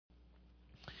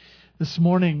This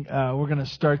morning, we're going to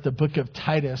start the book of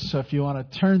Titus. So if you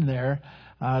want to turn there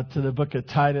to the book of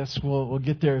Titus, we'll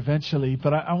get there eventually.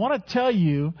 But I want to tell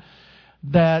you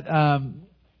that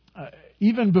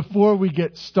even before we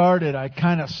get started, I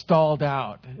kind of stalled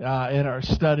out in our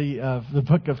study of the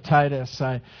book of Titus.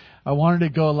 I wanted to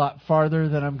go a lot farther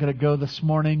than I'm going to go this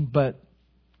morning, but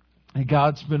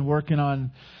God's been working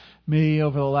on me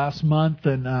over the last month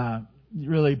and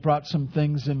really brought some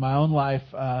things in my own life,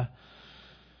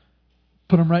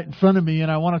 put them right in front of me, and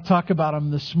I want to talk about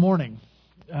them this morning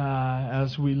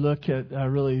as we look at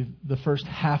really the first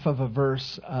half of a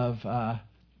verse of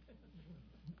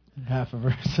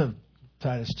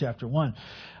Titus chapter 1.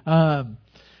 But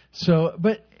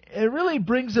it really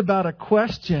brings about a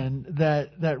question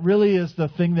that really is the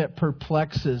thing that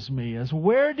perplexes me, is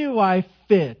where do I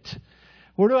fit?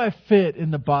 Where do I fit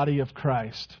in the body of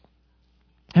Christ?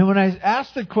 And when I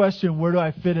ask the question, where do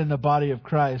I fit in the body of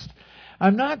Christ?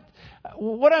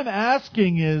 What I'm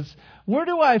asking is, where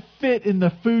do I fit in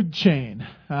the food chain?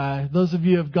 Those of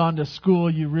you who have gone to school,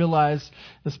 you realize,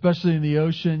 especially in the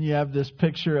ocean, you have this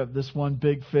picture of this one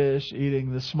big fish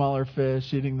eating the smaller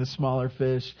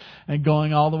fish, and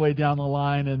going all the way down the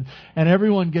line, and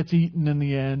everyone gets eaten in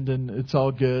the end, and it's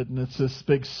all good, and it's this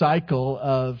big cycle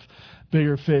of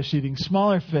bigger fish eating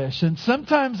smaller fish. And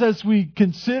sometimes as we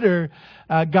consider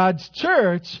God's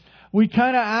church, we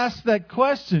kind of ask that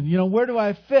question, where do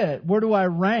I fit? Where do I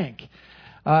rank?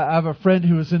 I have a friend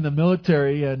who was in the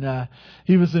military, and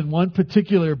he was in one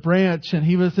particular branch, and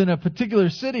he was in a particular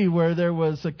city where there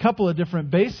was a couple of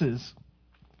different bases.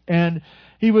 And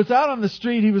he was out on the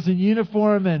street, he was in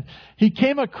uniform, and he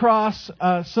came across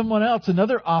someone else,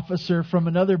 another officer from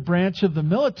another branch of the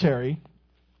military.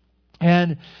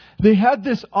 And they had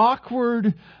this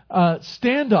awkward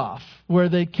standoff where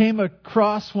they came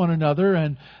across one another,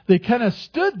 and they kind of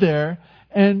stood there,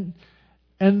 and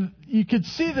you could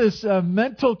see this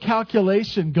mental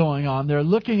calculation going on. They're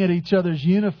looking at each other's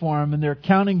uniform, and they're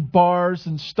counting bars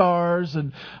and stars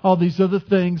and all these other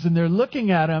things, and they're looking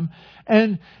at them.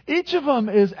 And each of them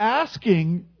is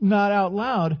asking, not out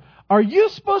loud, are you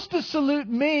supposed to salute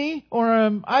me, or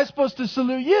am I supposed to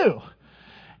salute you?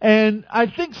 And I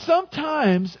think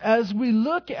sometimes as we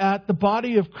look at the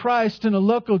body of Christ in a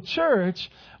local church,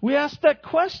 we ask that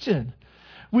question.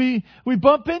 We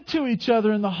bump into each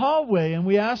other in the hallway and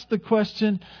we ask the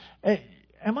question,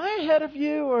 am I ahead of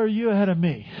you or are you ahead of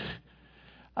me?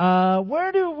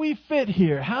 Where do we fit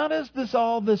here? How does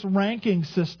this ranking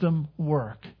system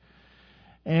work?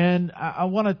 And I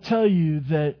want to tell you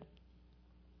that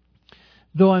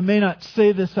though I may not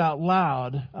say this out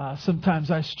loud, sometimes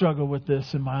I struggle with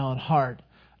this in my own heart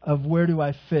of where do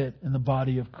I fit in the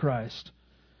body of Christ.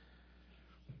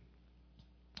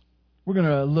 We're going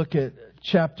to look at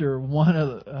chapter 1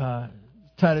 of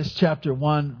Titus chapter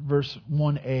 1, verse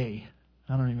 1a.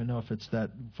 I don't even know if it's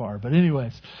that far, but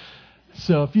anyways.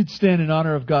 So if you'd stand in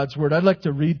honor of God's Word, I'd like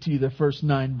to read to you the first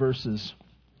 9 verses.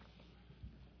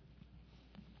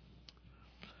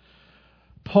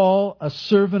 Paul, a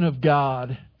servant of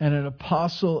God and an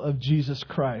apostle of Jesus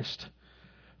Christ,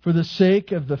 for the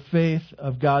sake of the faith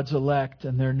of God's elect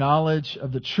and their knowledge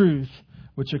of the truth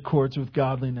which accords with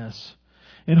godliness,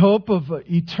 in hope of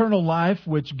eternal life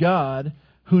which God,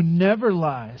 who never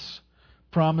lies,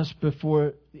 promised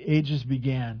before the ages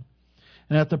began,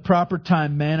 and at the proper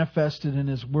time manifested in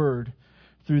His Word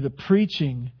through the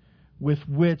preaching with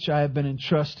which I have been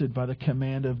entrusted by the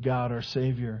command of God our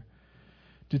Savior.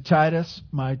 To Titus,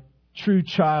 my true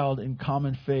child in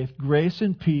common faith, grace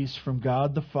and peace from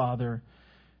God the Father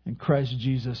and Christ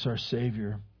Jesus our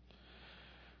Savior.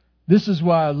 This is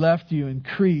why I left you in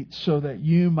Crete, so that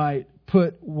you might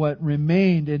put what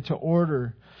remained into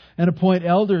order and appoint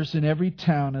elders in every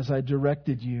town as I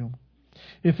directed you.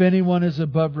 If anyone is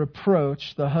above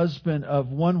reproach, the husband of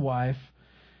one wife,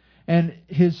 and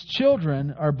his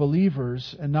children are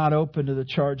believers and not open to the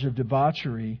charge of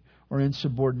debauchery or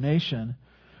insubordination,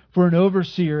 for an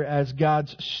overseer as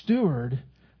God's steward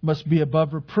must be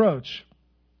above reproach.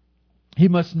 He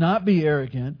must not be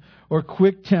arrogant or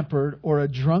quick-tempered or a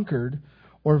drunkard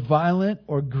or violent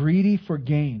or greedy for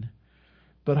gain,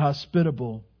 but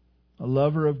hospitable, a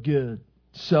lover of good,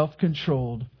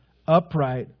 self-controlled,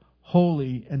 upright,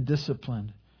 holy, and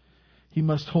disciplined. He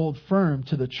must hold firm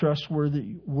to the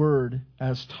trustworthy word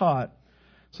as taught,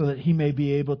 so that he may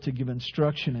be able to give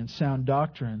instruction in sound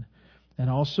doctrine and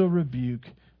also rebuke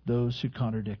those who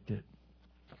contradict it.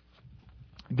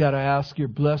 God, I ask your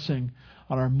blessing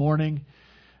on our morning.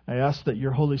 I ask that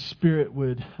your Holy Spirit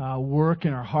would work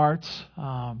in our hearts.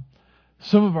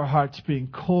 Some of our hearts being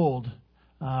cold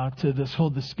to this whole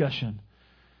discussion.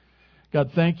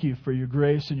 God, thank you for your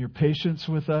grace and your patience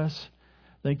with us.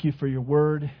 Thank you for your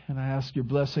word. And I ask your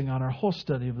blessing on our whole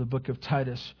study of the book of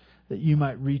Titus, that you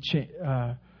might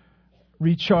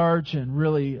recharge and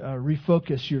really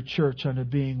refocus your church onto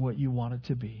being what you want it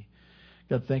to be.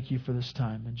 God, thank you for this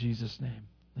time. In Jesus' name,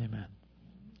 amen.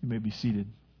 You may be seated.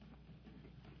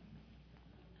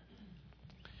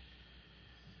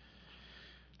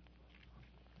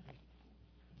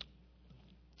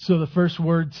 So the first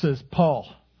word says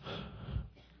Paul.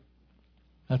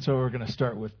 That's what we're going to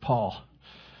start with, Paul.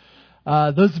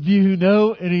 Those of you who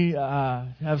know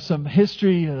have some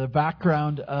history or the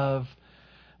background of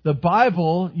the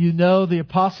Bible, you know the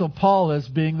Apostle Paul as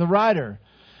being the writer.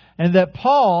 And that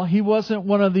Paul, he wasn't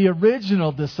one of the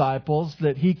original disciples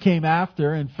that he came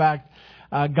after. In fact,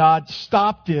 God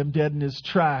stopped him dead in his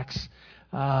tracks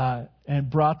and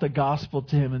brought the gospel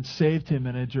to him and saved him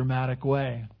in a dramatic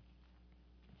way.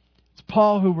 It's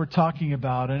Paul who we're talking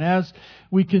about. And as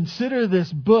we consider this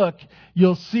book,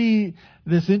 you'll see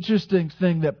this interesting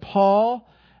thing that Paul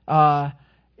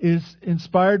is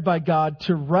inspired by God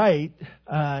to write,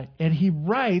 and he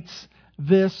writes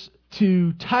this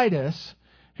to Titus,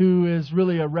 who is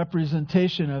really a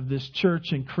representation of this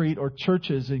church in Crete, or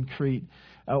churches in Crete,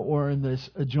 or in this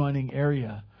adjoining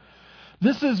area.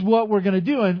 This is what we're going to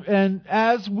do. And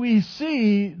as we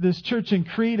see this church in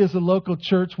Crete as a local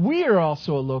church, we are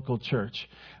also a local church.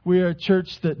 We are a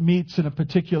church that meets in a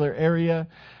particular area,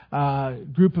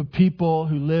 group of people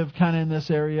who live kind of in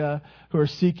this area, who are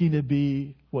seeking to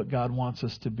be what God wants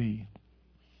us to be.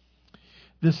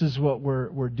 This is what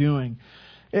we're doing.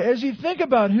 As you think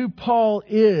about who Paul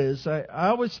is, I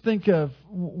always think of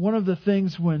one of the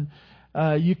things when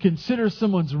you consider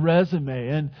someone's resume.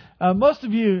 And most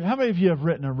of you, how many of you have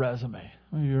written a resume?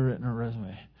 How many of you have written a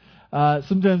resume?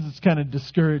 Sometimes it's kind of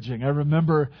discouraging. I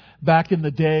remember back in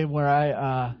the day where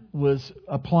I was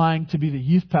applying to be the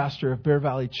youth pastor of Bear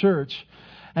Valley Church,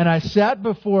 and I sat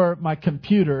before my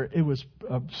computer. It was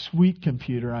a sweet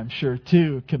computer, I'm sure,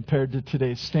 too, compared to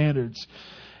today's standards.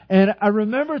 And I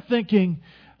remember thinking,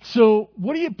 so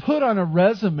what do you put on a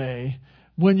resume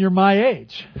when you're my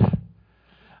age?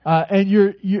 And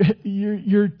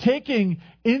you're taking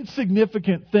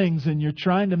insignificant things and you're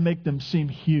trying to make them seem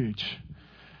huge.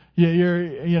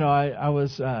 I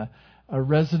was a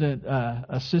resident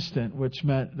assistant, which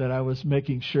meant that I was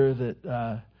making sure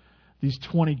that these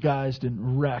 20 guys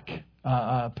didn't wreck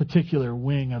a particular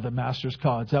wing of the Master's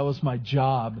College. That was my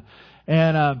job.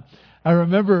 And I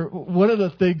remember one of the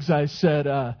things I said,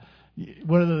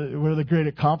 one of the great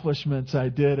accomplishments I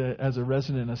did as a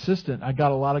resident assistant, I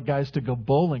got a lot of guys to go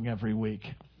bowling every week.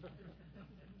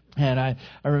 And I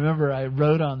remember I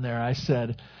wrote on there, I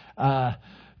said,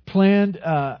 planned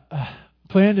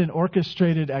and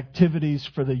orchestrated activities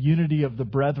for the unity of the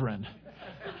brethren.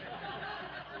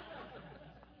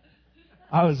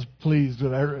 I was pleased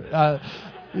with that.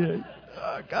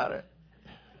 I got it.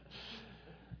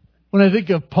 When I think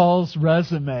of Paul's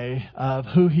resume of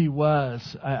who he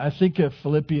was, I think of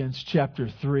Philippians chapter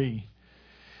 3.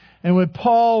 And when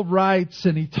Paul writes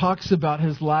and he talks about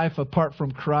his life apart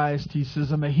from Christ, he says,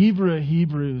 I'm a Hebrew of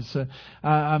Hebrews.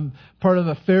 I'm part of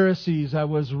the Pharisees. I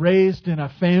was raised in a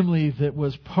family that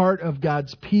was part of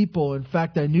God's people. In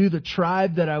fact, I knew the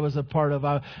tribe that I was a part of.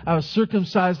 I was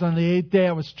circumcised on the 8th day.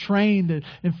 I was trained. And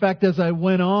in fact, as I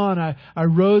went on, I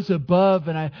rose above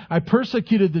and I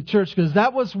persecuted the church because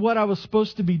that was what I was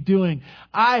supposed to be doing.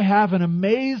 I have an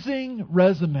amazing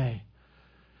resume.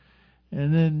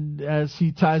 And then as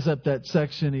he ties up that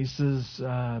section, he says,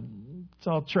 it's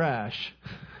all trash.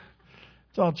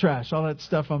 It's all trash. All that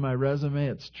stuff on my resume,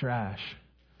 it's trash.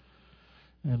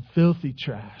 And filthy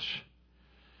trash.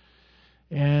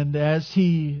 And as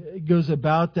he goes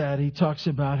about that, he talks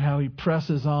about how he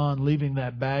presses on, leaving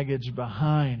that baggage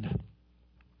behind.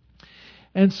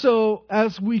 And so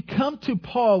as we come to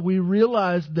Paul, we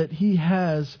realize that he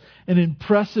has an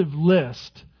impressive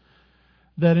list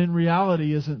that in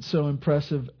reality isn't so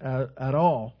impressive at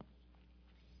all.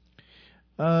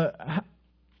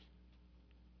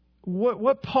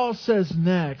 What Paul says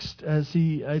next as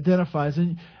he identifies,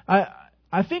 and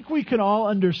I think we can all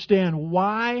understand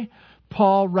why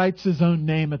Paul writes his own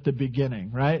name at the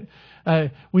beginning, right?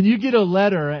 When you get a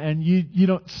letter and you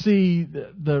don't see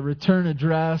the return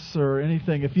address or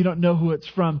anything, if you don't know who it's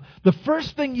from, the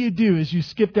first thing you do is you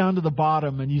skip down to the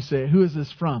bottom and you say, who is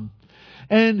this from?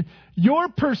 And your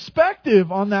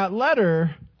perspective on that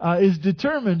letter is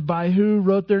determined by who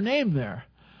wrote their name there.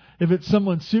 If it's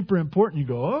someone super important, you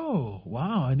go, oh,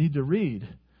 wow, I need to read.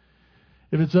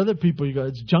 If it's other people, you go,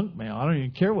 it's junk mail. I don't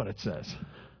even care what it says.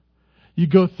 You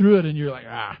go through it and you're like,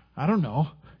 I don't know,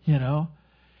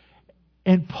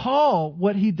 And Paul,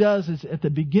 what he does is at the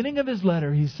beginning of his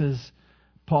letter, he says,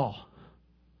 Paul.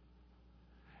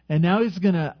 And now he's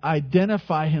going to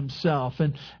identify himself.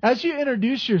 And as you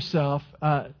introduce yourself,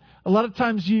 a lot of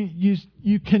times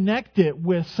you connect it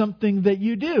with something that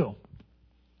you do.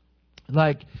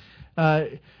 Like,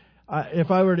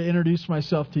 if I were to introduce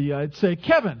myself to you, I'd say,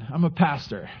 Kevin, I'm a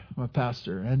pastor. I'm a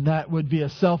pastor. And that would be a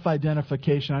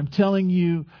self-identification. I'm telling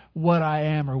you what I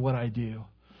am or what I do.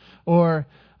 Or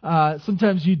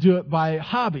sometimes you do it by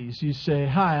hobbies. You say,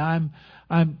 hi,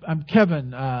 I'm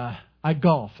Kevin. I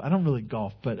golf. I don't really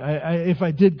golf, but if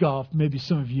I did golf, maybe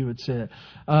some of you would say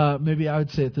it. Maybe I would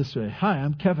say it this way. Hi,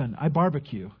 I'm Kevin. I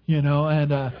barbecue,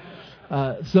 and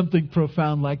something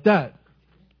profound like that.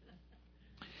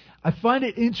 I find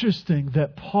it interesting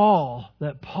that Paul,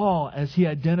 as he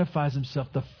identifies himself,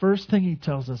 the first thing he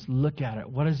tells us, look at it.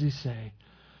 What does he say?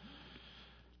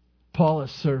 Paul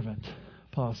is servant.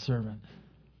 Paul is servant.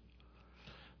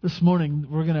 This morning,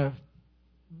 we're going to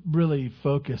really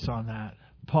focus on that.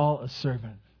 Paul, a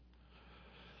servant.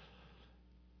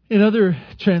 In other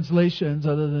translations,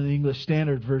 other than the English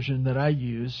Standard Version that I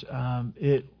use,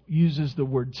 it uses the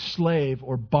word slave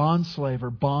or bond slave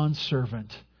or bond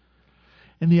servant.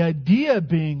 And the idea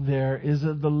being there is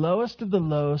of the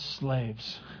lowest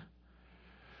slaves.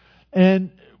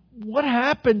 And what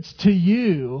happens to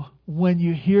you when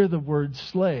you hear the word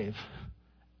slave?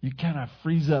 You kind of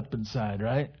freeze up inside,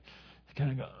 right? You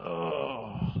kind of go,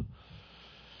 oh.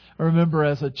 I remember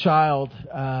as a child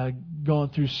going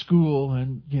through school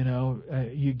and,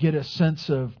 you get a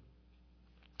sense of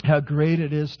how great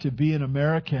it is to be an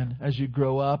American as you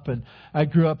grow up. And I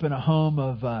grew up in a home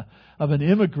of an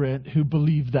immigrant who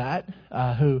believed that,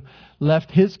 who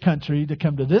left his country to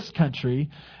come to this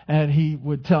country. And he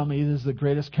would tell me this is the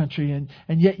greatest country.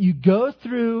 And yet you go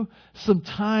through some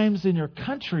times in your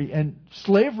country, and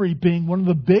slavery being one of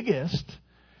the biggest,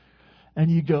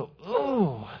 and you go,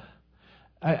 oh,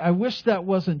 I wish that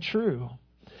wasn't true.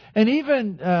 And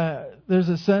even there's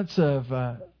a sense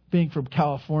of being from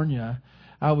California.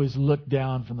 I always looked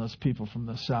down from those people from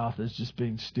the South as just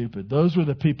being stupid. Those were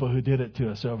the people who did it to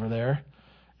us over there.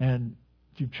 And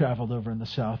if you've traveled over in the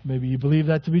South, maybe you believe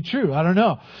that to be true. I don't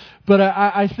know. But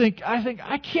I think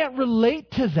I can't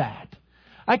relate to that.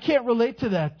 I can't relate to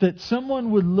that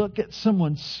someone would look at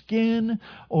someone's skin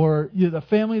or the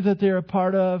family that they're a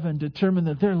part of and determine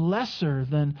that they're lesser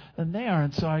than they are.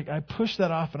 And so I push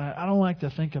that off, and I don't like to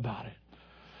think about it.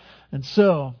 And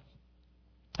so,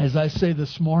 as I say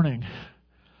this morning,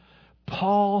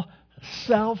 Paul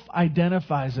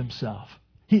self-identifies himself.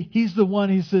 He's the one,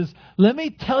 he says, let me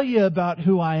tell you about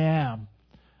who I am.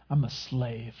 I'm a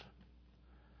slave.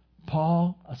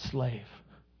 Paul, a slave.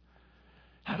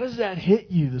 How does that hit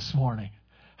you this morning?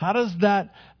 How does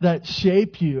that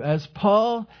shape you? As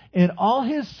Paul, in all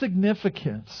his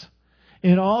significance,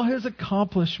 in all his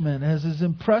accomplishment, as his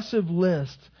impressive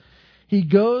list, he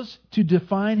goes to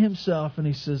define himself and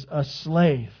he says, a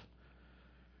slave.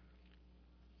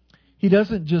 He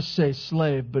doesn't just say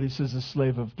slave, but he says a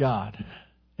slave of God.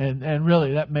 And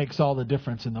really, that makes all the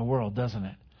difference in the world, doesn't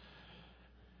it?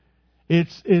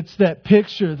 It's that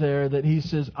picture there that he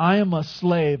says, I am a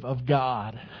slave of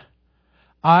God.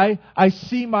 I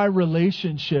see my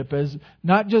relationship as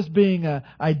not just being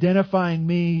identifying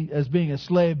me as being a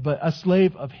slave, but a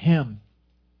slave of Him.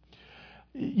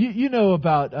 You know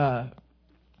about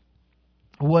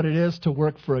what it is to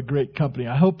work for a great company.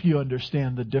 I hope you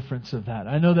understand the difference of that.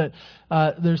 I know that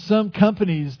there's some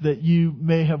companies that you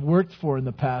may have worked for in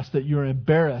the past that you're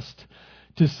embarrassed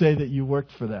to say that you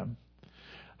worked for them.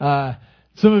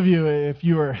 Some of you, if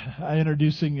you are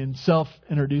introducing yourself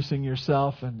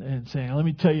and saying, let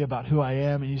me tell you about who I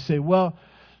am, and you say, well,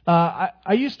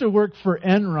 I used to work for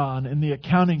Enron in the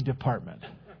accounting department.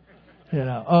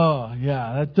 Oh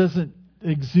yeah, that doesn't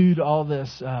exude all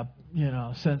this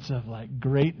sense of like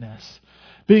greatness.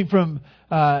 Being from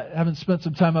having spent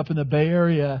some time up in the Bay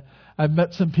Area, I've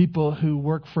met some people who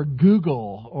work for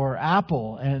Google or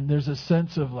Apple, and there's a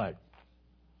sense of like,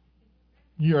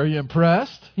 are you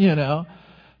impressed?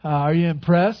 Are you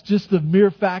impressed? Just the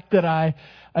mere fact that I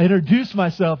introduce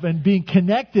myself and being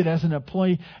connected as an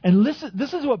employee. And listen,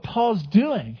 this is what Paul's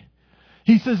doing.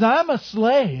 He says, I'm a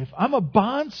slave. I'm a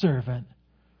bondservant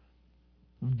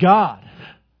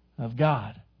of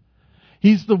God.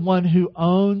 He's the one who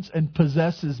owns and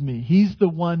possesses me. He's the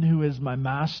one who is my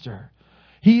master.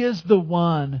 He is the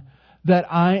one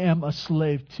that I am a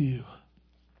slave to.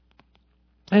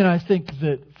 And I think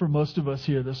that for most of us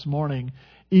here this morning,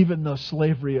 even though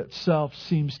slavery itself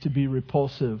seems to be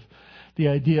repulsive, the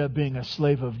idea of being a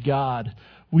slave of God,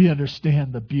 we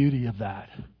understand the beauty of that.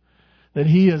 That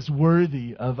He is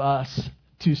worthy of us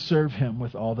to serve Him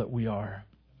with all that we are.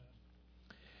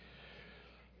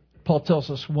 Paul tells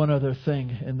us one other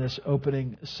thing in this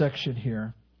opening section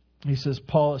here. He says,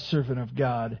 Paul, a servant of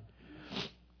God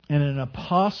and an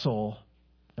apostle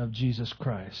of Jesus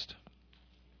Christ.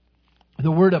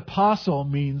 The word apostle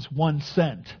means one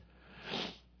sent.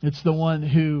 It's the one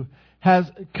who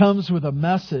comes with a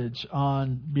message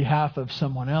on behalf of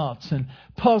someone else. And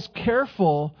Paul's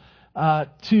careful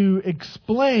to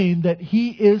explain that he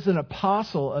is an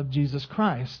apostle of Jesus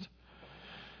Christ.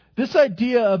 This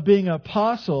idea of being an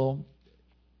apostle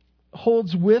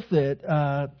holds with it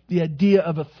the idea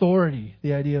of authority.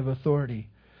 The idea of authority.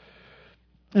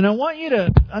 And I want you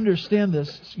to understand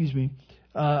this.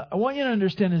 I want you to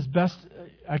understand as best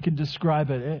I can describe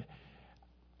it.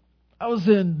 I was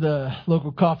in the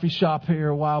local coffee shop here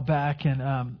a while back, and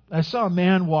I saw a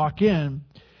man walk in.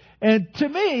 And to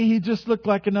me, he just looked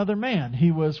like another man.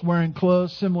 He was wearing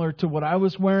clothes similar to what I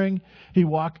was wearing. He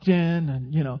walked in,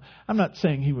 and I'm not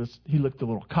saying he looked a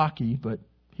little cocky, but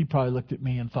he probably looked at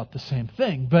me and thought the same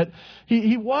thing. But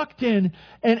he walked in,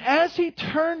 and as he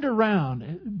turned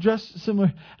around, dressed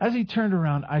similar, as he turned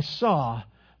around, I saw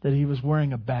that he was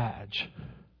wearing a badge.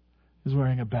 He was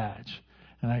wearing a badge.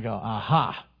 And I go,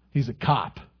 aha, he's a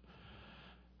cop.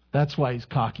 That's why he's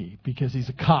cocky, because he's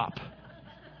a cop.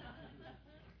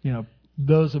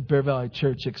 Those of Bear Valley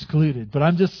Church excluded. But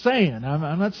I'm just saying.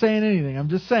 I'm not saying anything. I'm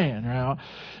just saying.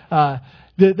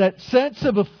 That sense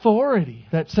of authority.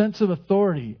 That sense of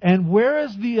authority. And where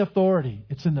is the authority?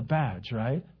 It's in the badge,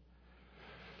 right?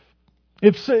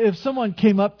 If someone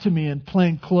came up to me in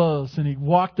plain clothes and he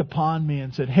walked upon me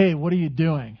and said, "Hey, what are you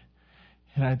doing?"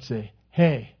 And I'd say,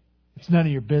 "Hey, it's none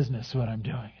of your business what I'm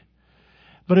doing."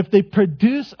 But if they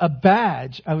produce a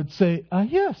badge, I would say,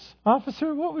 "Yes,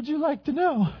 officer, what would you like to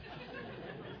know?"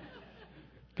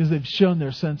 Because they've shown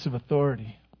their sense of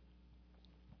authority.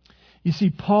 You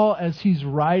see, Paul, as he's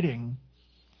writing,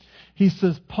 he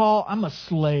says, "Paul, I'm a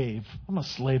slave. I'm a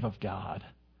slave of God.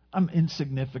 I'm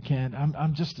insignificant.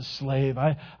 I'm just a slave.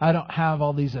 I don't have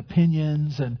all these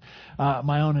opinions and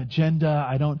my own agenda.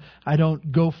 I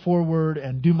don't go forward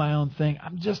and do my own thing.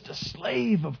 I'm just a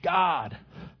slave of God.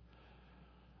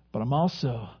 But I'm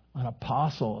also an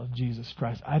apostle of Jesus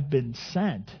Christ. I've been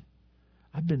sent.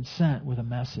 I've been sent with a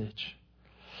message."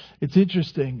 It's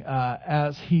interesting,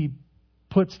 as he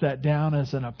puts that down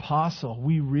as an apostle,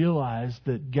 we realize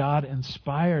that God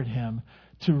inspired him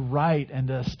to write and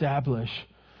to establish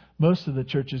most of the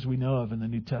churches we know of in the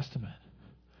New Testament.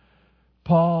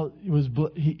 Paul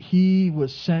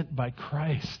was sent by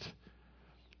Christ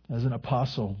as an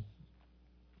apostle.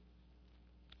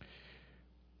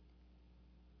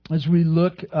 As we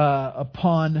look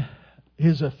upon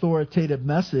his authoritative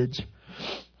message,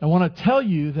 I want to tell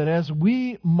you that as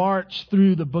we march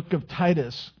through the book of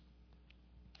Titus,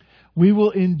 we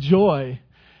will enjoy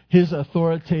his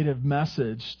authoritative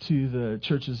message to the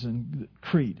churches in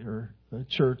Crete, or the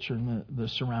church or the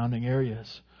surrounding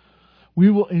areas.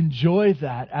 We will enjoy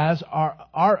that as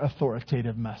our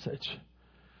authoritative message,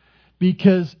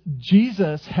 because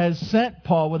Jesus has sent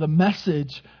Paul with a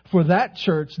message for that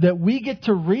church that we get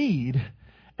to read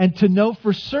and to know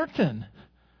for certain.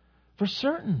 For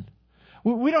certain.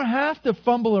 We don't have to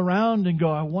fumble around and go,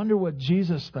 "I wonder what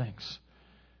Jesus thinks,"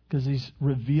 because he's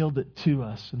revealed it to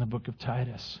us in the book of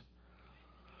Titus.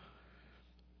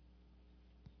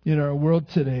 In our world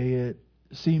today, it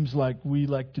seems like we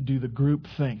like to do the group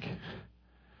think.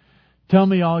 Tell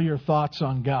me all your thoughts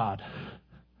on God.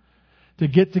 To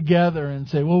get together and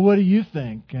say, "Well, what do you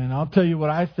think?" And I'll tell you what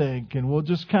I think. And we'll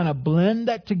just kind of blend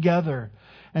that together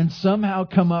and somehow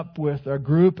come up with a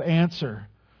group answer.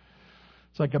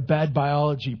 It's like a bad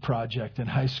biology project in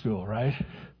high school, right?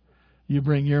 You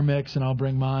bring your mix and I'll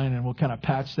bring mine, and we'll kind of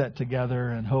patch that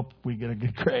together and hope we get a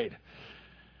good grade.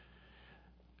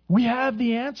 We have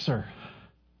the answer.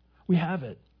 We have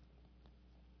it.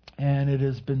 And it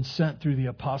has been sent through the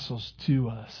apostles to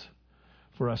us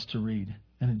for us to read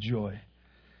and enjoy.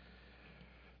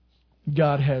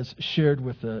 God has shared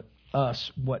with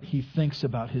us what He thinks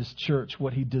about His church,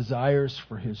 what He desires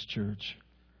for His church.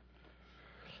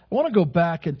 I want to go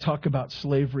back and talk about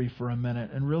slavery for a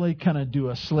minute and really kind of do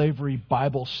a slavery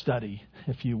Bible study,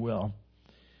 if you will.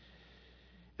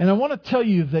 And I want to tell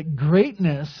you that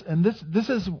greatness, and this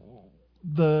is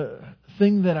the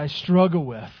thing that I struggle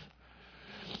with,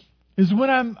 is when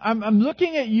I'm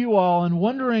looking at you all and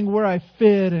wondering where I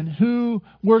fit and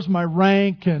where's my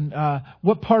rank and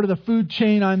what part of the food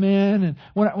chain I'm in. And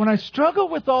when I struggle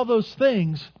with all those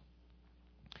things,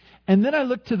 and then I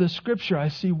look to the Scripture, I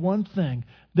see one thing,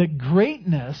 that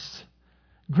greatness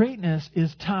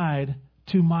is tied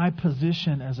to my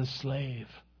position as a slave.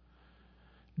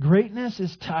 Greatness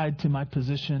is tied to my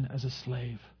position as a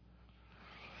slave.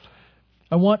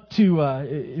 I want to,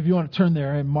 if you want to turn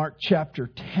there in Mark chapter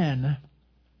 10,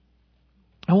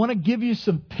 I want to give you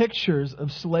some pictures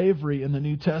of slavery in the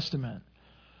New Testament.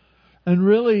 And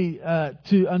really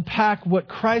to unpack what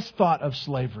Christ thought of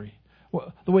slavery,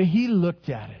 the way He looked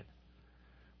at it.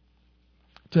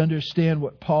 To understand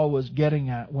what Paul was getting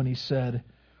at when he said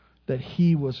that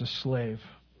he was a slave.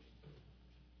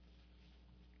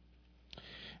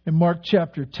 In Mark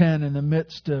chapter 10, in the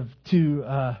midst of two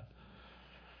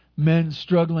men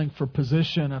struggling for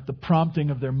position at the prompting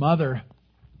of their mother.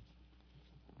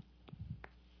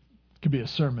 Could be a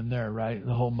sermon there, right?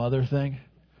 The whole mother thing.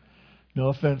 No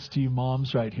offense to you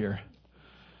moms right here,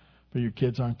 but your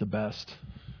kids aren't the best.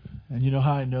 And you know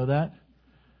how I know that?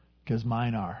 Because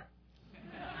mine are.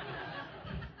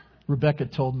 Rebecca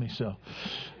told me so.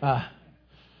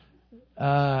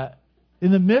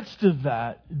 In the midst of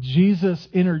that, Jesus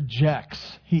interjects.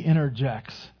 He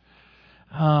interjects.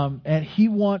 And He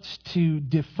wants to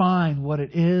define what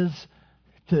it is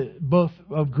to both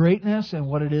of greatness and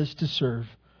what it is to serve.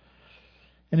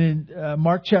 And in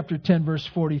Mark chapter 10, verse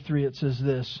 43, it says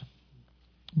this,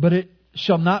 "But it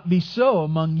shall not be so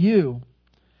among you,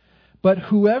 but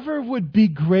whoever would be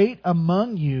great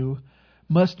among you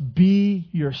must be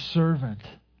your servant."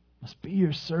 Must be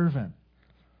your servant.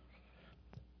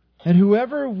 "And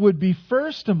whoever would be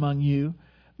first among you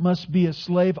must be a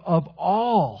slave of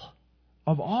all."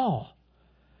 Of all.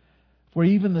 "For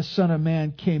even the Son of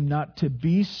Man came not to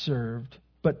be served,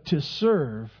 but to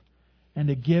serve, and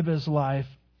to give His life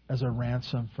as a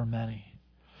ransom for many."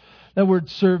 That word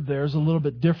serve there is a little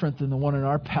bit different than the one in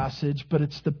our passage, but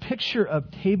it's the picture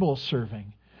of table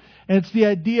serving. And it's the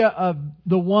idea of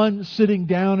the one sitting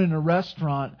down in a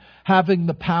restaurant having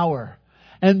the power,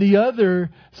 and the other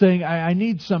saying, I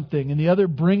need something, and the other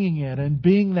bringing it, and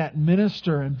being that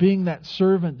minister and being that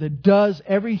servant that does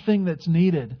everything that's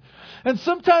needed. And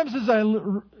sometimes as I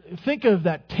think of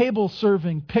that table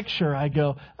serving picture, I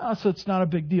go, oh, so it's not a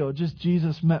big deal. Just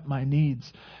Jesus met my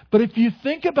needs. But if you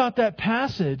think about that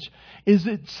passage, is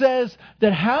it says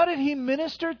that how did He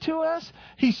minister to us?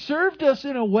 He served us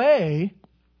in a way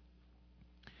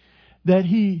that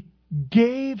He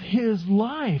gave His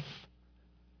life.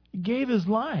 He gave His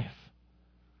life.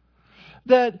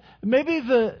 That maybe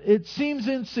it seems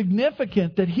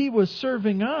insignificant that He was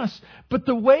serving us, but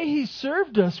the way He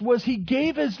served us was He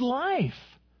gave His life.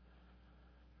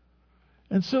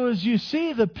 And so as you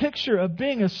see the picture of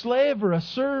being a slave or a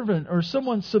servant or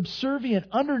someone subservient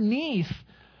underneath,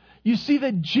 you see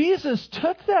that Jesus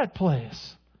took that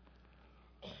place.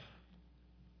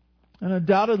 And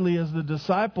undoubtedly, as the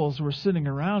disciples were sitting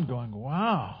around going,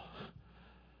 wow,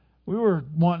 we were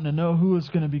wanting to know who was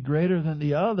going to be greater than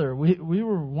the other. We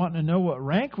were wanting to know what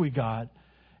rank we got.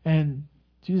 And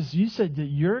Jesus, you said that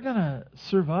you're going to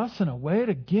serve us in a way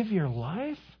to give your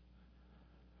life?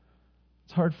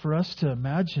 It's hard for us to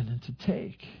imagine and to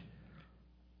take.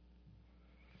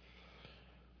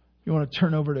 You want to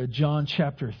turn over to John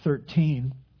chapter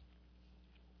 13.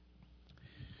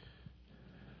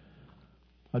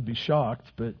 I'd be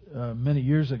shocked, but many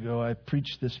years ago I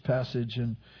preached this passage,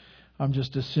 and I'm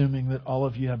just assuming that all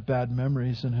of you have bad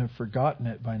memories and have forgotten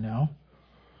it by now.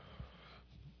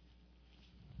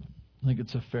 I think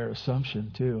it's a fair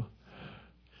assumption, too.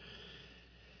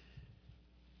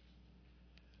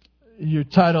 Your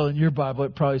title in your Bible,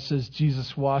 it probably says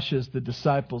Jesus washes the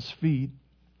disciples' feet.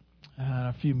 In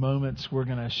a few moments, we're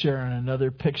going to share in another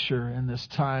picture in this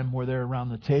time where they're around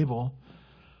the table.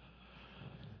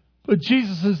 But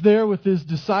Jesus is there with His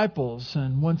disciples,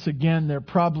 and once again, they're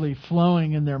probably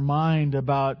flowing in their mind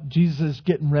about Jesus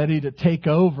getting ready to take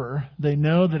over. They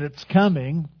know that it's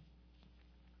coming,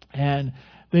 and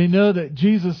they know that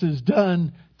Jesus is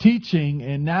done teaching,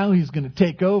 and now He's going to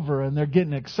take over, and they're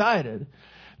getting excited.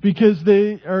 Because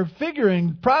they are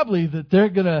figuring probably that they're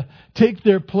going to take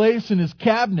their place in His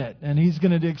cabinet. And He's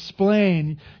going to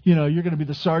explain, you're going to be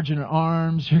the sergeant at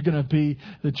arms. You're going to be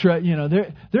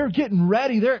the, they're getting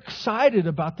ready. They're excited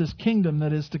about this kingdom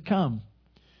that is to come.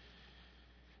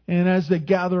 And as they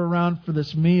gather around for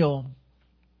this meal,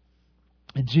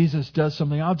 and Jesus does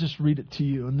something, I'll just read it to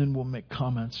you and then we'll make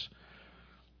comments.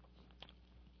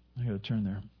 I got to turn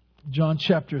there. John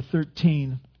chapter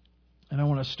 13. And I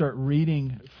want to start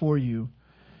reading for you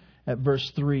at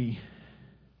verse 3.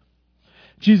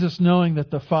 Jesus, knowing that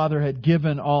the Father had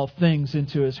given all things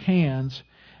into His hands,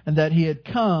 and that He had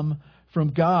come from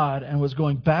God and was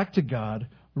going back to God,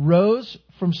 rose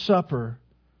from supper.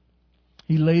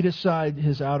 He laid aside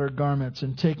His outer garments,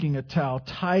 and taking a towel,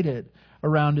 tied it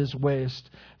around His waist.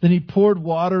 Then He poured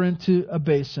water into a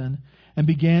basin, and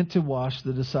began to wash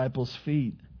the disciples'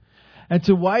 feet and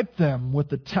to wipe them with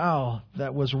the towel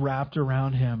that was wrapped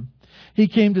around him. He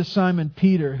came to Simon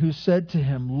Peter, who said to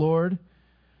him, "Lord,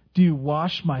 do you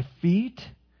wash my feet?"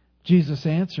 Jesus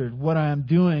answered, "What I am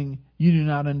doing you do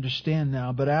not understand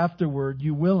now, but afterward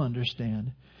you will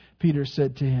understand." Peter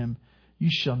said to him, "You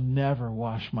shall never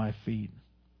wash my feet."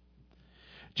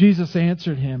 Jesus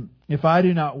answered him, "If I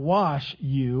do not wash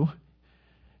you,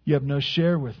 you have no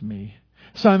share with me."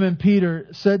 Simon Peter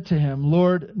said to him,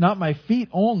 "Lord, not my feet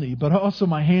only, but also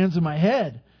my hands and my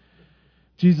head."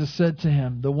 Jesus said to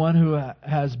him, "The one who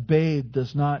has bathed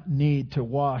does not need to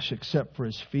wash except for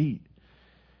his feet,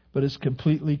 but is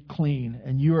completely clean,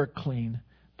 and you are clean,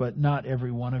 but not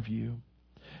every one of you."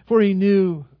 For he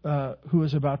knew who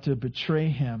was about to betray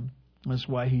him. That's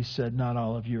why he said, "Not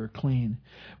all of you are clean."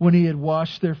 When he had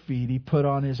washed their feet, he put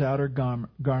on his outer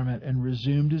garment and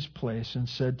resumed his place and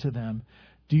said to them,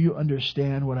 "Do you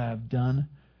understand what I have done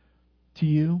to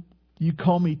you? You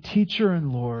call me teacher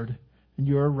and Lord, and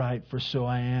you are right, for so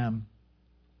I am.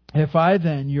 If I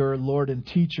then, your Lord and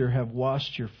teacher, have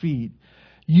washed your feet,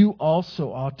 you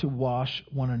also ought to wash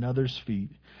one another's feet.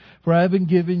 For I have been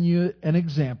given you an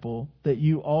example that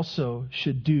you also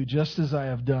should do just as I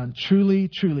have done. Truly,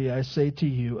 truly, I say to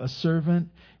you, a servant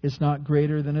is not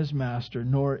greater than his master,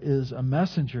 nor is a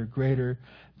messenger greater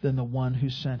than the one who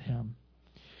sent him."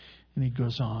 And he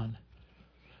goes on.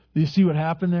 Do you see what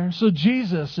happened there? So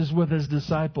Jesus is with his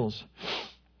disciples.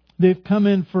 They've come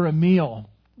in for a meal.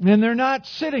 And they're not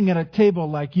sitting at a table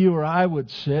like you or I would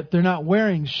sit. They're not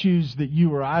wearing shoes that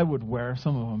you or I would wear.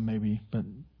 Some of them maybe, but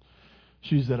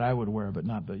shoes that I would wear, but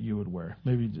not that you would wear.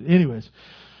 Maybe. Anyways,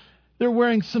 they're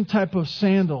wearing some type of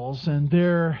sandals, and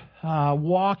they're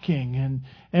walking,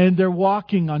 and they're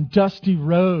walking on dusty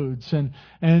roads, and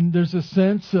there's a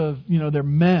sense of, they're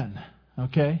men.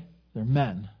 Okay? They're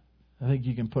men. I think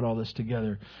you can put all this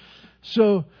together.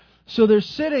 So they're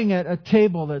sitting at a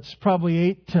table that's probably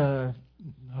 8 to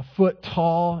a foot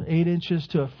tall, 8 inches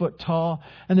to a foot tall.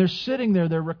 And they're sitting there,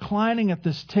 they're reclining at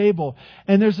this table.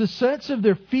 And there's a sense of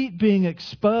their feet being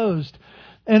exposed.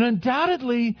 And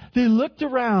undoubtedly, they looked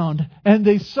around and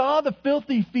they saw the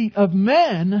filthy feet of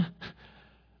men.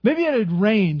 Maybe it had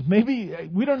rained. Maybe,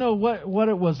 we don't know what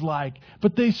it was like.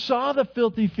 But they saw the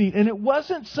filthy feet. And it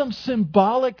wasn't some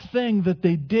symbolic thing that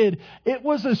they did. It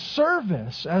was a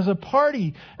service. As a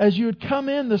party, as you would come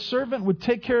in, the servant would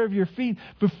take care of your feet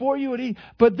before you would eat.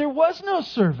 But there was no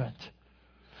servant.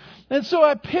 And so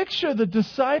I picture the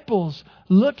disciples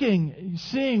looking,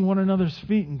 seeing one another's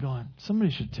feet and going,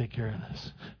 somebody should take care of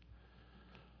this.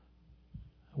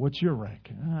 What's your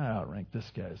rank? I outrank this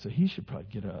guy, so he should probably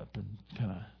get up and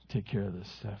kind of take care of this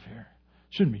stuff here.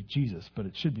 Shouldn't be Jesus, but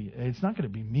it should be. It's not going to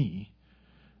be me.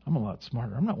 I'm a lot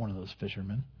smarter. I'm not one of those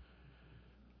fishermen.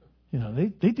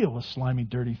 They deal with slimy,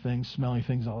 dirty things, smelly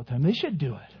things all the time. They should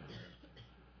do it.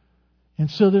 And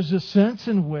so there's a sense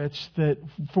in which that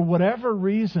for whatever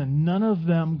reason, none of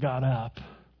them got up.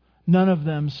 None of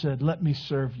them said, "Let me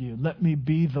serve you. Let me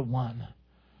be the one."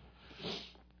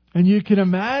 And you can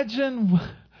imagine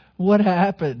what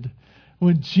happened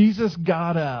when Jesus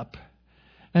got up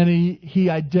and he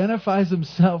identifies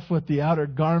himself with the outer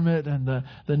garment and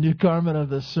the new garment of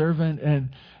the servant. And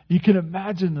you can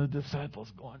imagine the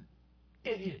disciples going,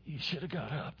 "Idiot, you should have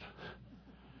got up.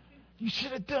 You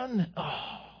should have done that.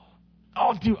 Oh,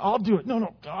 I'll do it.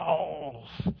 No. Oh,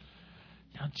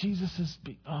 now Jesus is,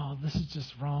 this is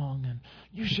just wrong. And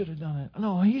you should have done it.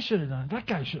 No, he should have done it. That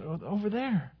guy should have, over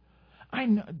there. I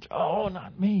know. Oh,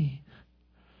 not me."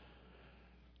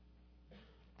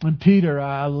 And Peter,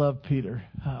 I love Peter.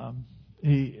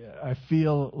 I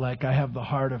feel like I have the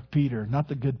heart of Peter, not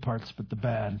the good parts, but the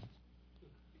bad.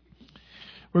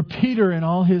 Where Peter, in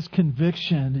all his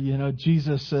conviction,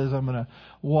 Jesus says, "I'm going to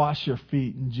wash your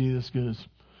feet," and Jesus goes,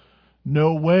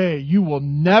 "No way! You will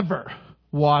never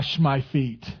wash my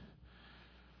feet."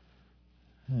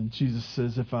 And Jesus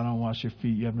says, "If I don't wash your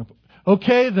feet, you have no."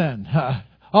 Okay, then.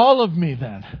 All of me,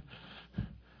 then.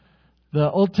 The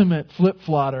ultimate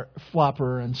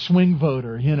flip-flopper and swing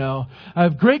voter, I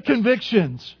have great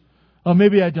convictions. Oh,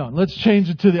 maybe I don't. Let's change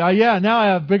it to now I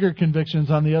have bigger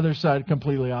convictions on the other side,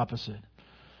 completely opposite.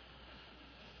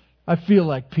 I feel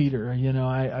like Peter,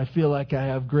 I feel like I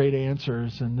have great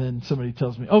answers, and then somebody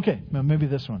tells me, okay, well, maybe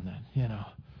this one then,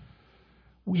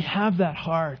 We have that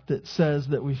heart that says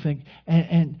that we think,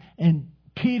 and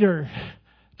Peter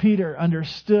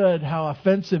understood how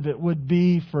offensive it would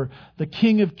be for the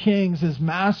King of Kings, his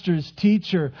master's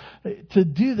teacher, to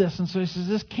do this. And so he says,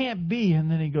 "This can't be."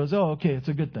 And then he goes, "Oh, okay, it's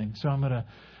a good thing. So I'm gonna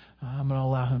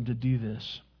allow him to do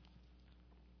this."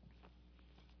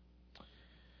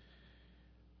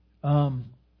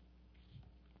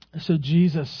 So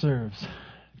Jesus serves.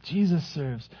 Jesus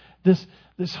serves.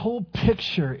 This whole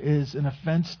picture is an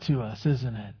offense to us,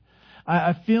 isn't it?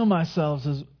 I feel myself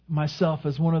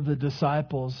as one of the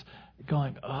disciples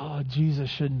going, oh, Jesus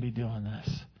shouldn't be doing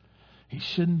this. He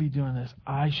shouldn't be doing this.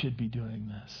 I should be doing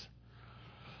this.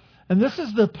 And this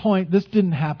is the point. This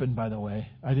didn't happen, by the way.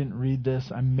 I didn't read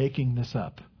this. I'm making this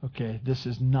up. Okay, this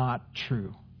is not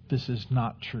true. This is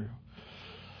not true.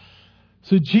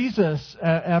 So Jesus,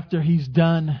 after he's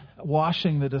done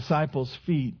washing the disciples'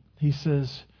 feet, he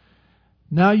says,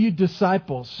 now you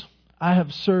disciples, I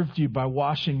have served you by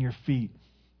washing your feet.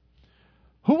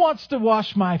 Who wants to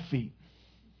wash my feet?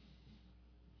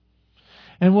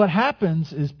 And what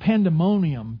happens is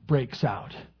pandemonium breaks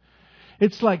out.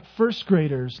 It's like first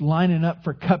graders lining up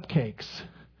for cupcakes.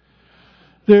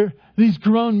 These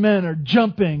grown men are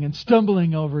jumping and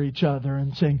stumbling over each other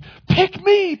and saying, pick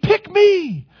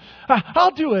me,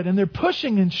 I'll do it. And they're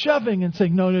pushing and shoving and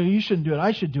saying, no, you shouldn't do it,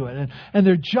 I should do it. And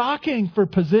they're jockeying for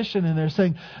position and they're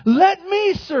saying, let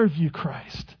me serve you,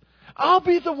 Christ. I'll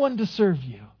be the one to serve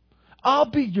you. I'll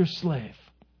be your slave.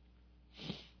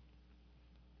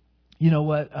 You know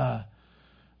what?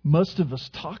 Most of us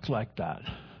talk like that.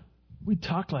 We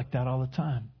talk like that all the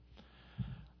time.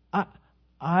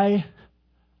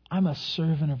 I'm a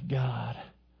servant of God.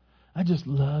 I just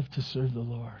love to serve the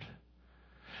Lord.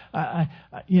 I'm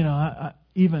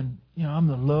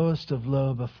the lowest of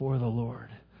low before the Lord.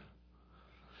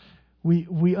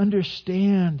 We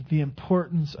understand the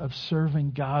importance of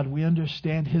serving God. We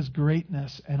understand His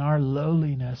greatness and our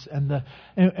lowliness,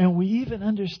 and we even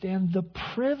understand the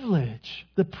privilege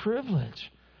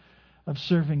of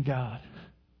serving God.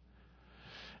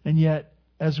 And yet,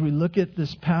 as we look at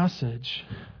this passage,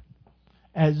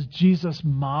 as Jesus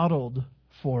modeled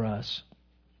for us,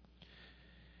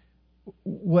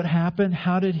 what happened?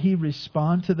 How did He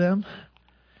respond to them?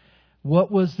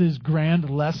 What was this grand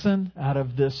lesson out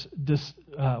of this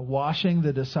washing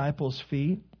the disciples'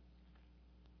 feet?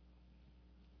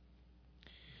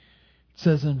 It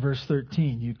says in verse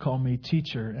 13, you call me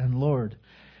teacher and Lord,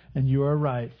 and you are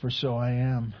right, for so I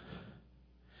am.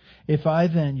 If I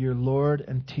then, your Lord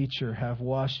and teacher, have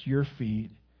washed your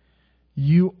feet,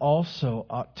 you also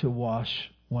ought to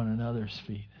wash one another's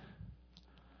feet.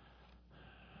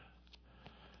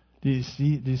 Do you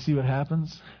see what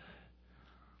happens?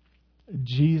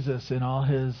 Jesus, in all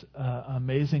His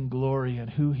amazing glory and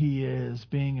who He is,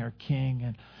 being our King,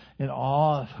 and in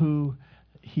awe of who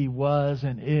He was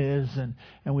and is, and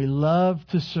we love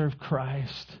to serve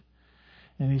Christ.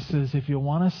 And He says, if you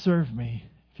want to serve me,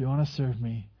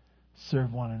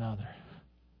 serve one another.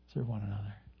 Serve one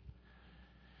another.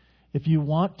 If you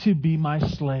want to be my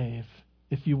slave,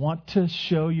 if you want to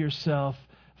show yourself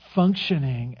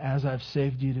functioning as I've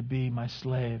saved you to be my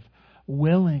slave,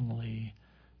 willingly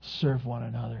serve one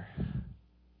another.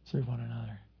 Serve one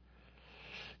another.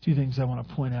 Two things I want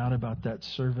to point out about that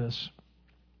service.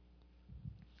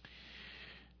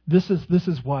 This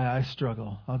is why I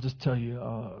struggle. I'll just tell you,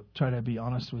 I'll try to be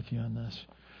honest with you on this.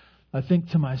 I think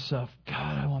to myself,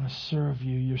 God, I want to serve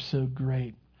you. You're so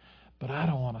great. But I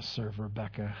don't want to serve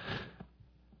Rebecca.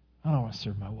 I don't want to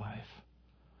serve my wife.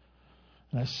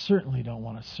 And I certainly don't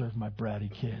want to serve my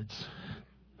bratty kids.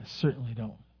 I certainly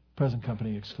don't. Present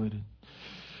company excluded.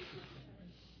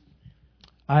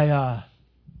 I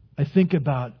think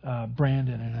about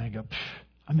Brandon and I go,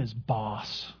 I'm his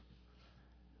boss.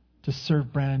 To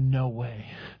serve Brandon, no way.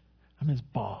 I'm his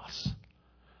boss.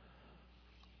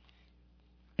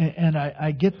 And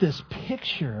I get this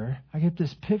picture.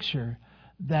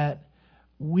 That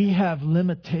we have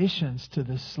limitations to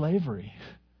this slavery.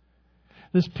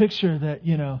 This picture that,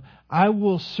 I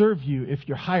will serve you if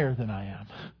you're higher than I am.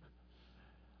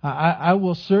 I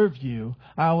will serve you.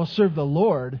 I will serve the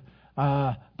Lord,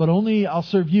 but only I'll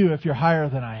serve you if you're higher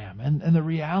than I am. And the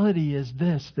reality is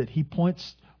this, that He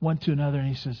points one to another and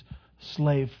He says,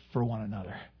 slave for one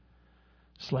another.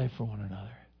 Slave for one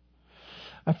another.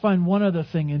 I find one other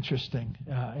thing interesting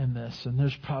in this, and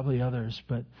there's probably others,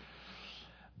 but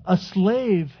a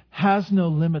slave has no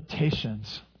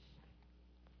limitations.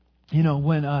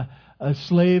 When a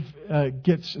slave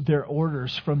gets their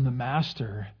orders from the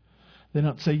master, they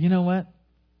don't say, you know what?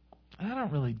 I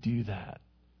don't really do that.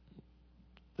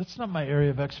 That's not my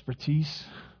area of expertise.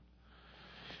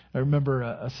 I remember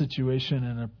a situation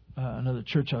in another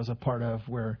church I was a part of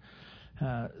where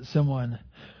someone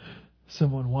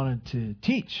wanted to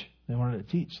teach. They wanted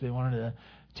to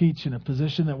teach in a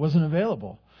position that wasn't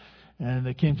available. And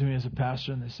they came to me as a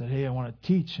pastor and they said, hey, I want to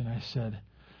teach. And I said,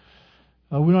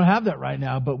 we don't have that right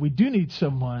now, but we do need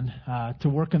someone to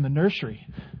work in the nursery.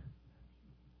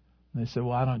 And they said,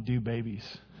 well, I don't do babies.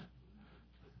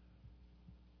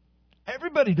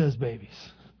 Everybody does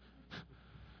babies.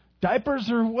 Diapers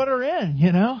are what are in,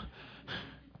 you know.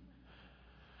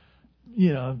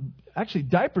 Actually,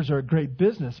 diapers are a great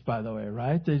business, by the way,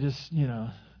 right? They just,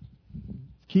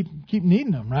 keep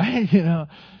needing them, right?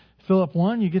 Fill up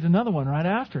one, you get another one right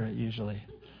after it, usually.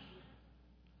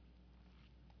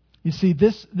 You see,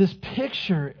 this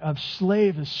picture of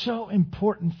slave is so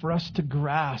important for us to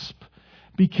grasp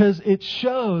because it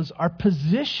shows our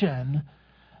position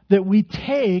that we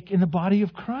take in the body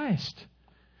of Christ.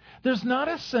 There's not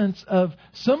a sense of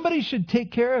somebody should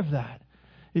take care of that.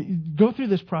 Go through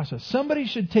this process. Somebody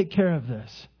should take care of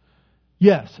this.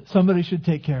 Yes, somebody should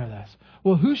take care of this.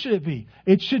 Well, who should it be?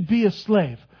 It should be a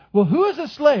slave. Well, who is a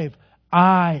slave?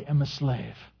 I am a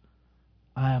slave.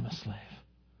 I am a slave.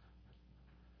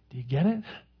 Do you get it?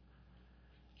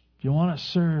 If you want to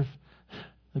serve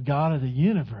the God of the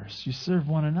universe, you serve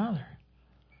one another.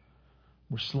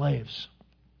 We're slaves.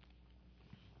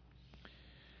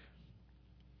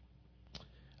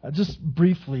 I'll just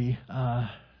briefly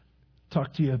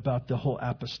talk to you about the whole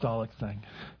apostolic thing.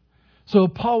 So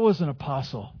Paul was an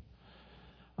apostle.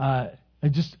 I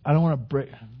don't want to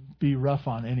be rough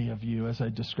on any of you as I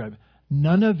describe it.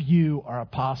 None of you are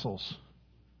apostles.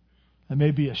 That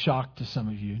may be a shock to some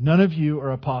of you. None of you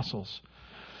are apostles.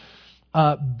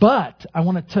 But I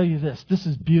want to tell you this. This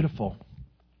is beautiful.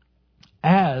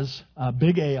 As a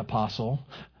big A apostle,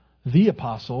 the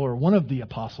apostle, or one of the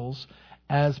apostles,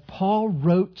 as Paul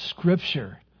wrote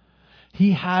Scripture,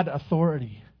 he had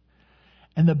authority.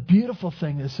 And the beautiful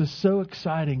thing, this is so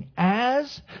exciting,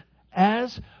 as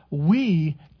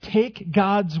we take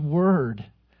God's Word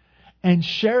and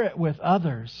share it with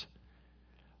others,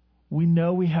 we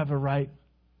know we have a right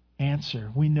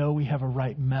answer. We know we have a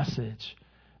right message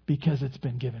because it's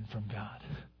been given from God.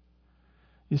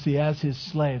 You see, as His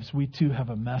slaves, we too have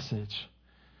a message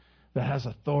that has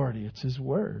authority. It's His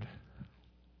Word.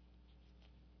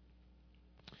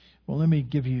 Well, let me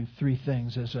give you three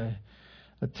things as I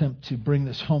attempt to bring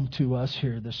this home to us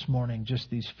here this morning, just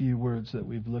these few words that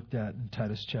we've looked at in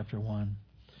Titus chapter 1.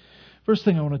 First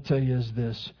thing I want to tell you is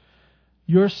this.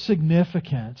 Your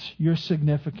significance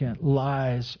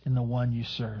lies in the one you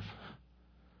serve.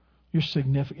 Your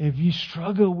significance. If you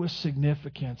struggle with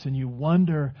significance and you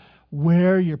wonder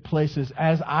where your place is,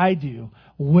 as I do,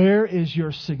 where is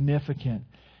your significance?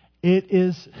 It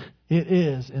is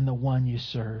in the one you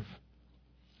serve.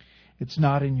 It's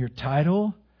not in your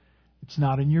title. It's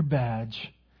not in your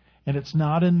badge. And it's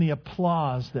not in the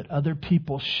applause that other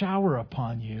people shower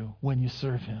upon you when you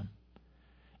serve Him.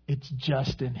 It's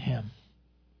just in Him.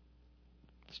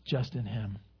 It's just in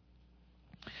Him.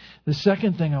 The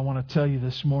second thing I want to tell you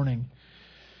this morning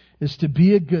is to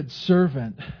be a good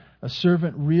servant. A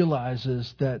servant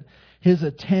realizes that his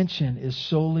attention is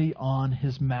solely on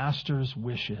his master's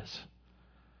wishes.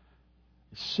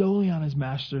 Solely on his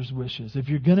master's wishes. If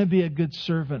you're going to be a good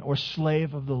servant or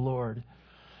slave of the Lord,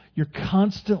 you're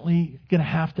constantly going to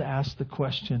have to ask the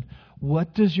question,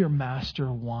 what does your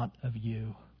master want of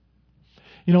you?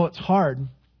 What's hard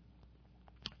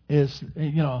is,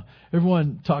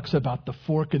 everyone talks about the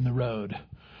fork in the road.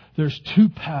 There's two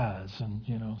paths, and,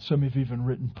 some have even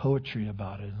written poetry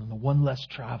about it, and the one less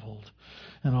traveled,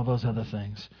 and all those other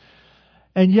things.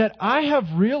 And yet I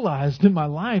have realized in my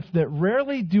life that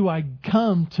rarely do I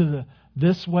come to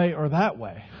this way or that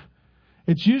way.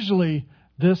 It's usually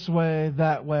this way,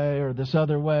 that way, or this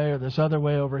other way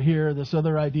over here, this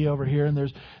other idea over here. And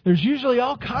there's usually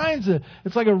all kinds of,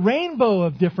 it's like a rainbow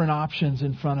of different options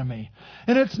in front of me.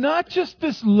 And it's not just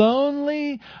this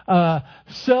lonely,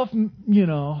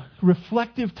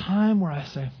 reflective time where I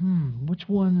say, which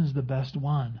one is the best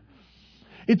one?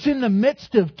 It's in the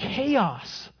midst of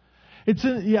chaos. I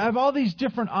have all these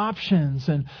different options,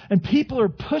 and people are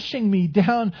pushing me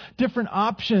down different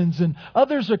options, and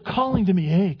others are calling to me,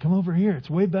 hey, come over here. It's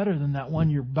way better than that one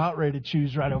you're about ready to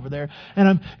choose right over there. And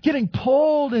I'm getting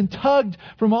pulled and tugged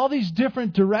from all these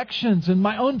different directions, and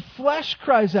my own flesh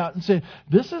cries out and says,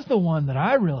 this is the one that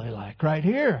I really like right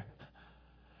here.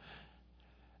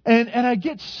 And I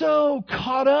get so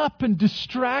caught up and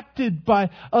distracted by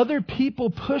other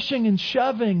people pushing and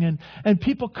shoving and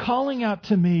people calling out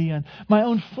to me and my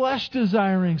own flesh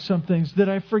desiring some things that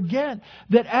I forget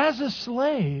that as a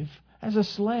slave,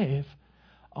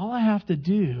 all I have to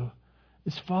do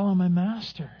is follow my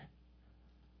master.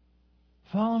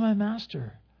 Follow my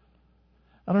master.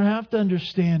 I don't have to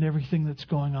understand everything that's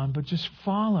going on, but just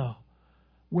follow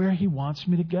where He wants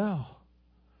me to go.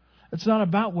 It's not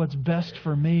about what's best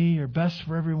for me or best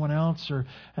for everyone else, or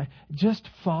just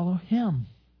follow Him.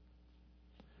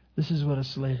 This is what a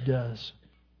slave does.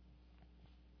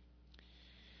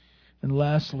 And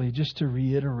lastly, just to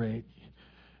reiterate,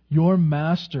 Your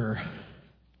master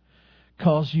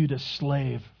calls you to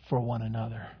slave for one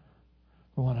another.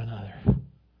 For one another.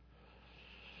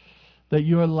 That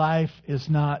your life is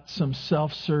not some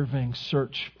self-serving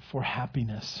search for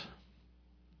happiness.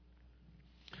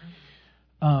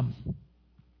 I'll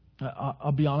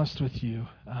be honest with you.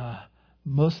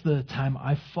 Most of the time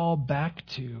I fall back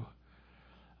to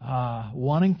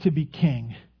wanting to be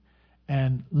king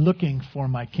and looking for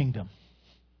my kingdom.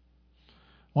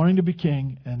 Wanting to be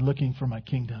king and looking for my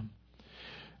kingdom.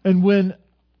 And when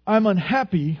I'm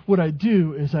unhappy, what I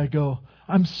do is I go,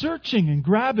 I'm searching and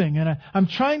grabbing, and I'm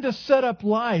trying to set up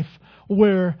life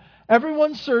where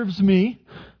everyone serves me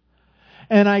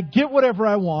and I get whatever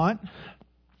I want.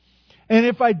 And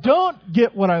if I don't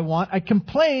get what I want, I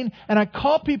complain and I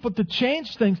call people to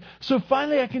change things. So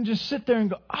finally I can just sit there and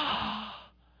go, I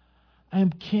am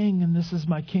king and this is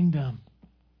my kingdom.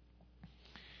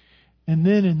 And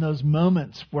then in those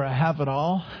moments where I have it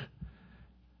all,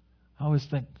 I always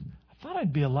think, I thought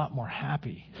I'd be a lot more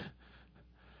happy.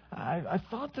 I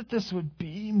thought that this would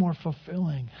be more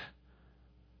fulfilling.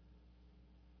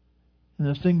 And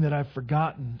the thing that I've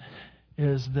forgotten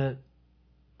is that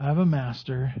I have a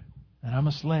master and I'm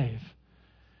a slave.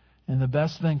 And the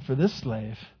best thing for this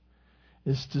slave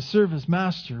is to serve his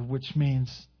master, which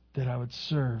means that I would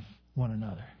serve one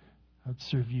another. I would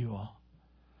serve you all.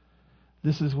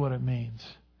 This is what it means.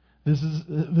 This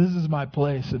is my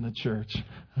place in the church.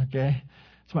 Okay?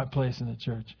 It's my place in the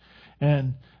church.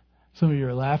 And some of you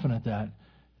are laughing at that.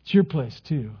 It's your place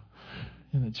too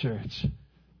in the church.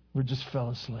 We're just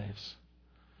fellow slaves.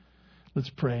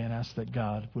 Let's pray and ask that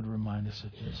God would remind us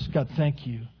of this. God, thank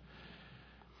you.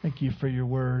 Thank you for your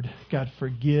word. God,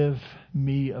 forgive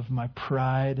me of my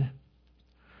pride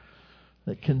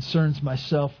that concerns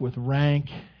myself with rank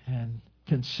and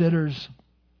considers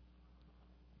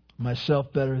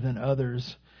myself better than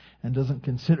others and doesn't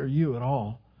consider you at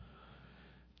all.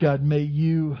 God, may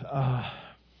you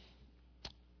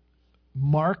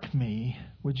mark me.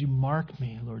 Would you mark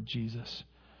me, Lord Jesus,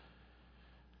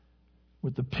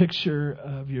 with the picture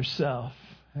of yourself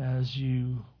as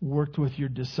you worked with your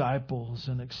disciples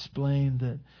and explained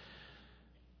that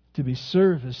to be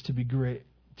served is to be great.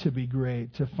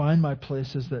 To find my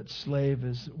place as that slave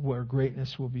is where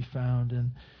greatness will be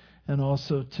found. And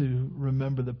also to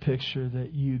remember the picture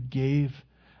that you gave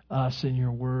us in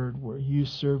your word where you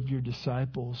served your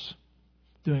disciples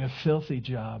doing a filthy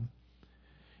job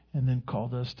and then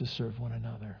called us to serve one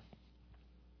another.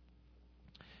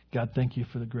 God, thank you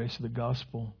for the grace of the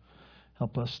gospel.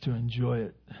 Help us to enjoy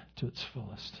it to its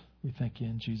fullest. We thank you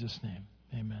in Jesus' name.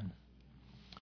 Amen.